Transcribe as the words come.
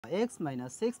x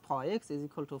minus 6 power x is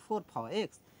equal to 4 power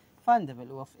x. Find the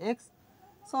value of x.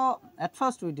 So, at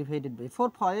first we divided by 4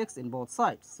 power x in both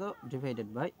sides. So,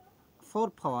 divided by 4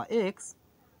 power x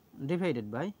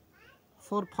divided by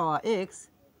 4 power x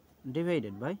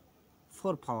divided by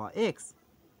 4 power x.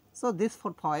 So, this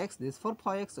 4 power x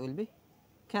will be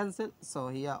cancelled. So,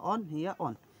 here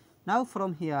on. Now,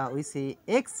 from here we see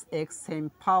x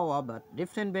same power but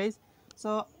different base.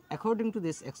 So, according to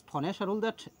this exponential rule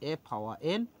that a power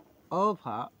n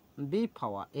over b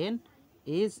power n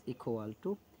is equal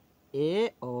to a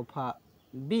over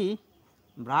b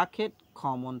bracket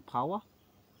common power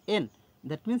n.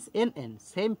 That means n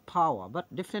same power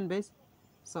but different base.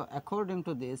 So, according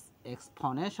to this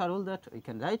exponential rule that we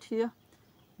can write here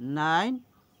 9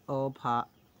 over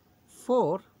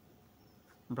 4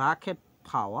 bracket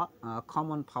power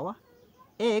common power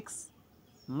x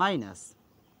minus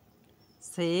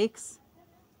 6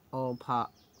 over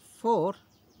 4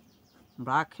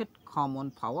 bracket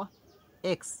common power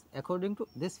x according to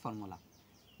this formula,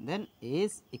 then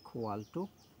is equal to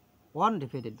 1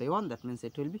 divided by 1, that means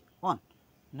it will be 1.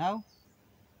 Now,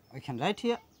 we can write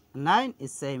here 9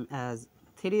 is same as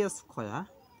 3 square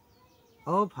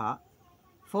over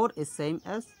 4 is same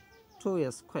as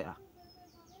 2 square,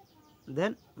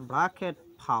 then bracket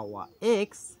power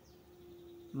x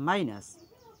minus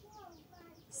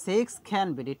 6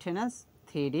 can be written as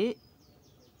 3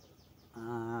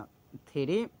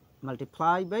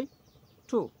 multiplied by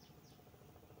 2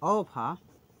 over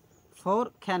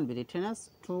 4 can be written as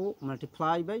 2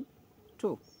 multiplied by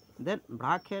 2, then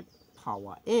bracket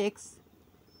power x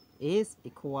is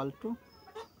equal to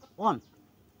 1.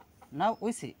 Now,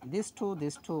 we see these two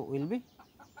will be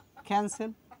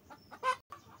cancelled.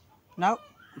 Now,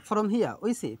 from here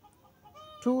we see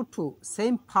 2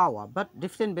 same power but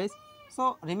different base.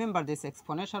 So, remember this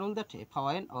exponential rule that a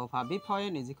power n over b power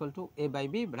n is equal to a by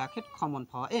b bracket common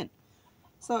power n.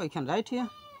 So, we can write here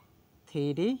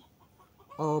 3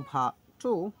 over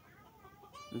 2,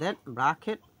 then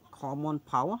bracket common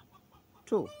power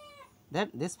 2, then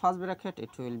this first bracket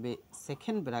it will be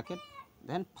second bracket,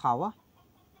 then power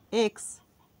x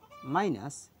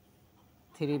minus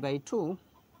 3 by 2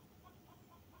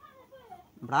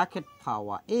 bracket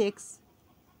power x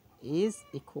is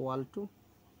equal to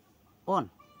 1.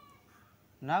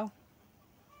 Now,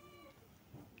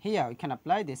 here we can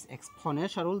apply this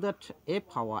exponential rule that a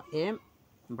power m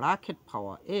bracket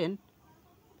power n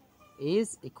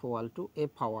is equal to a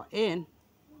power n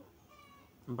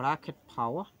bracket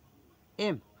power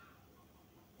m.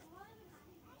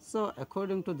 So,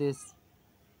 according to this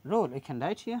rule we can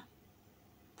write here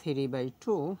 3 by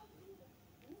 2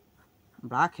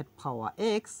 bracket power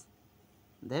x,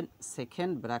 then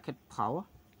second bracket power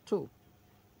 2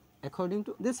 according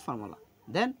to this formula,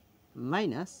 then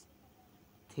minus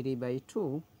 3 by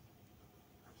 2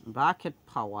 bracket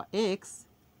power x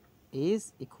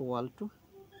is equal to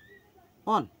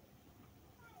 1.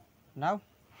 Now,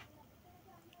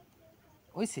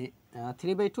 we see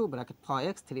 3 by 2 bracket power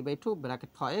x, 3 by 2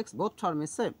 bracket power x, both term is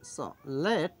same. So,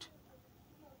 let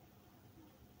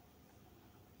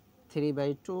 3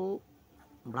 by 2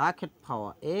 bracket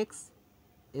power x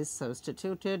is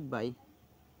substituted by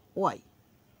y.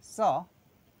 So,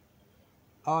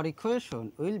 our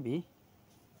equation will be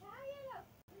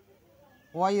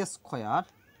y square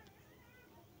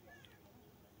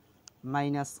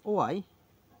minus y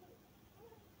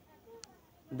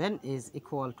then is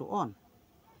equal to 1.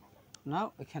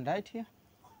 Now, we can write here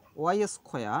y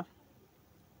square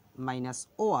minus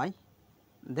y,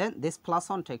 then this plus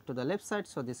 1 take to the left side.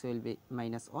 So, this will be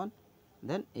minus 1,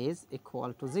 then is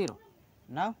equal to 0.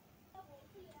 Now,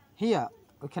 here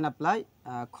we can apply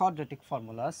quadratic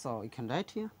formula. So, we can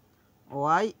write here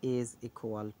y is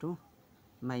equal to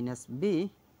minus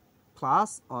b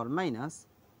plus or minus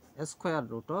a square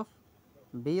root of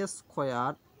b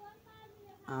square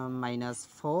minus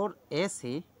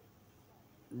 4ac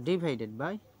divided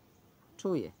by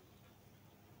 2a.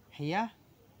 Here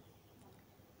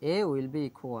a will be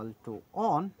equal to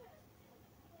 1,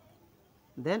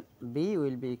 then b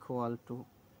will be equal to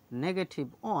negative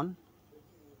 1,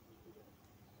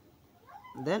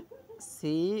 then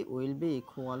c will be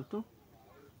equal to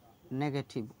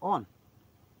negative 1.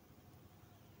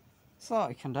 So,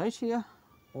 I can write here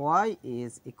y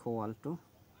is equal to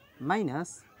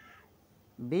minus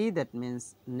b, that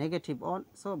means negative 1.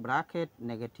 So, bracket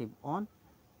negative 1,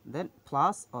 then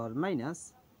plus or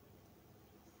minus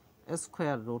a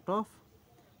square root of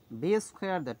b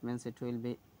square, that means it will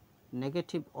be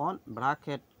negative 1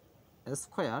 bracket a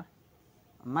square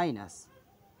minus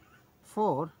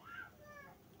 4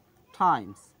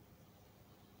 times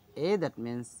a, that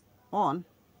means 1,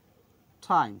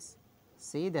 times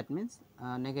c, that means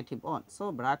negative 1.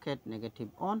 So, bracket negative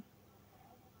 1,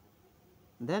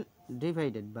 then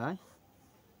divided by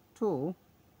 2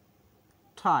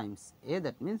 times a,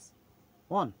 that means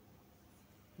 1.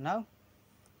 Now,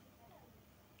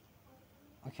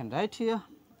 I can write here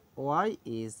y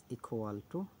is equal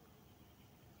to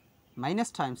minus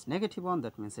times negative 1,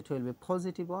 that means it will be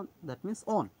positive 1, that means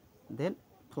 1, then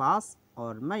plus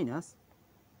or minus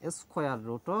a square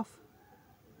root of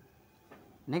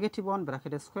negative 1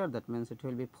 bracket square, that means it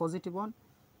will be positive 1,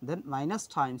 then minus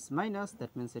times minus,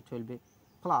 that means it will be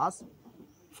plus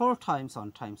 4 times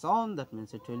 1 times 1, that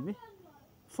means it will be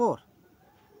 4,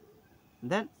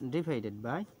 then divided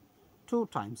by 2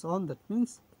 times 1, that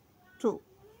means 2.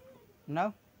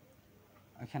 Now,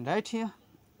 I can write here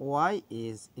y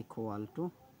is equal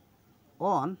to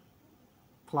 1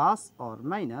 plus or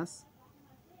minus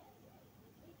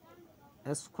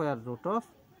a square root of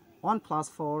 1 plus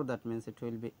 4, that means it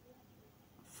will be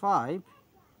 5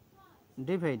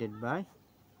 divided by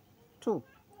 2.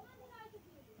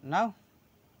 Now,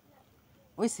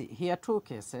 we see here two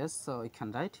cases, so we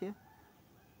can write here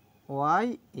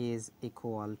y is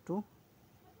equal to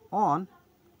 1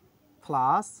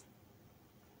 plus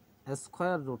a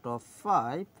square root of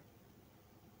 5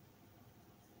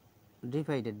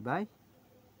 divided by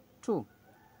 2,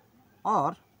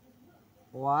 or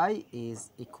y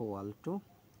is equal to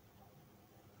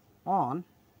 1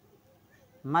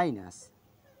 minus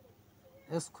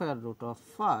a square root of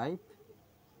 5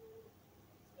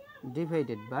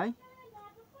 divided by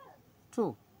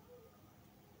 2.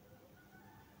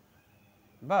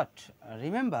 But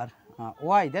remember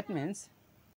y, that means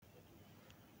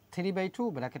 3 by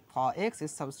 2 bracket power x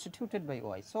is substituted by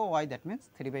y. So, y, that means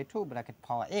 3 by 2 bracket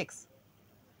power x.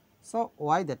 So,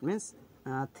 y, that means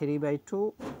 3 by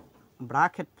 2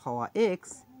 bracket power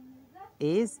x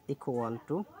is equal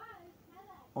to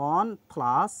 1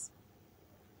 plus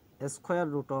a square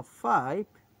root of 5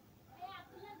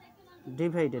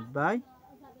 divided by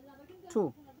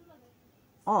 2,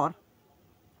 or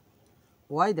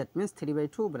y, that means 3 by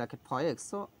 2 bracket power x.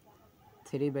 So,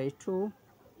 3 by 2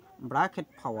 bracket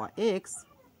power x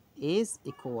is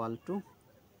equal to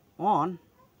 1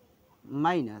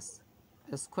 minus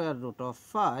a square root of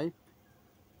 5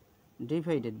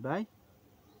 divided by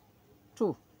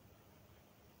 2.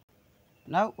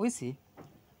 Now, we see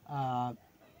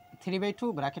 3 by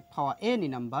 2 bracket power any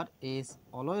number is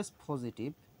always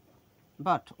positive,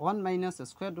 but 1 minus a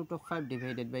square root of 5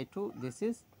 divided by 2, this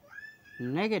is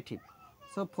negative.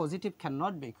 So, positive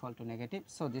cannot be equal to negative.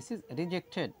 So, this is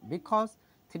rejected because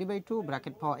 3 by 2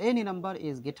 bracket power any number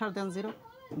is greater than 0,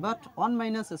 but 1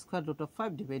 minus a square root of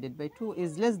 5 divided by 2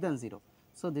 is less than 0.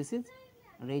 So, this is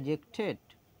rejected.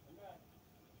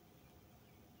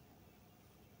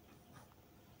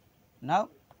 Now,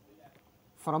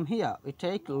 from here we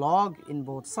take log in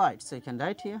both sides. So, you can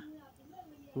write here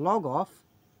log of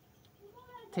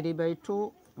 3 by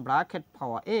 2 bracket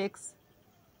power x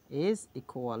is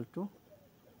equal to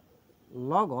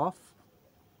log of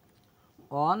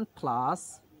 1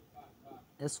 plus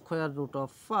a square root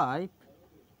of 5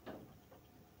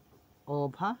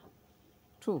 over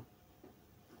 2.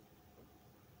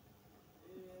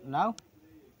 Now,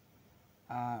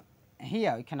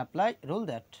 here we can apply rule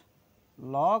that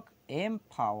log m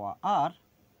power r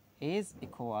is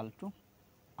equal to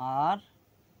r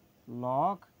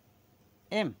log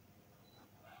m.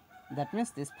 That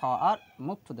means this power r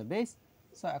moved to the base.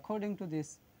 So, according to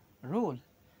this rule,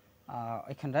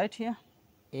 I can write here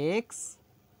x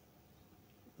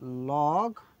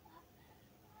log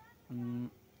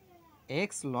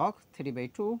 3 by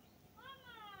 2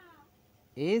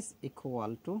 is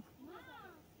equal to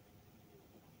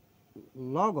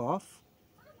log of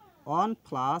 1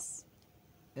 plus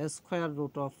a square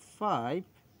root of 5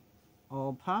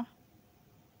 over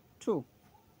 2.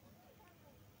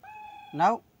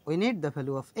 Now, we need the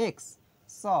value of x.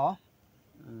 So,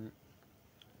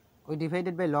 we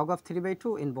divided by log of 3 by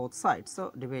 2 in both sides.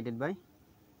 So, divided by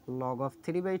log of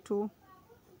 3 by 2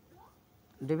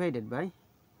 divided by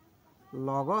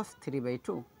log of 3 by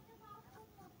 2.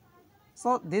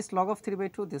 So, this log of 3 by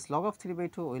 2, this log of 3 by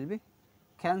 2 will be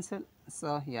cancelled.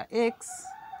 So, here x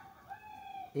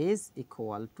is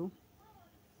equal to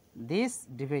this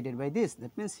divided by this.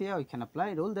 That means, here we can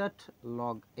apply rule that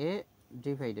log a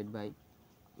divided by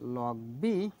log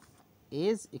b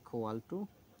is equal to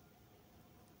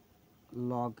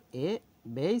log a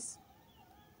base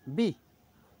b.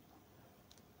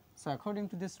 So, according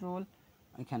to this rule,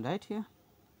 I can write here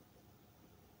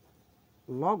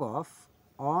log of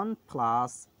 1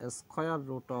 plus a square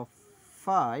root of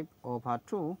 5 over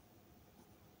 2,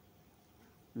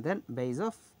 then base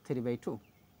of 3 by 2.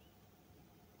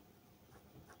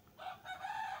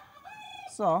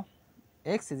 So,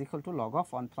 x is equal to log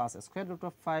of 1 plus square root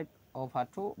of 5 over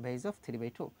 2 base of 3 by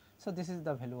 2. So, this is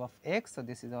the value of x. So,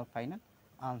 this is our final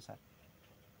answer.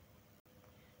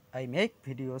 I make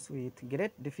videos with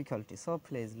great difficulty. So,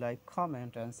 please like,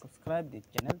 comment and subscribe this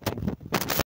channel. Thank you.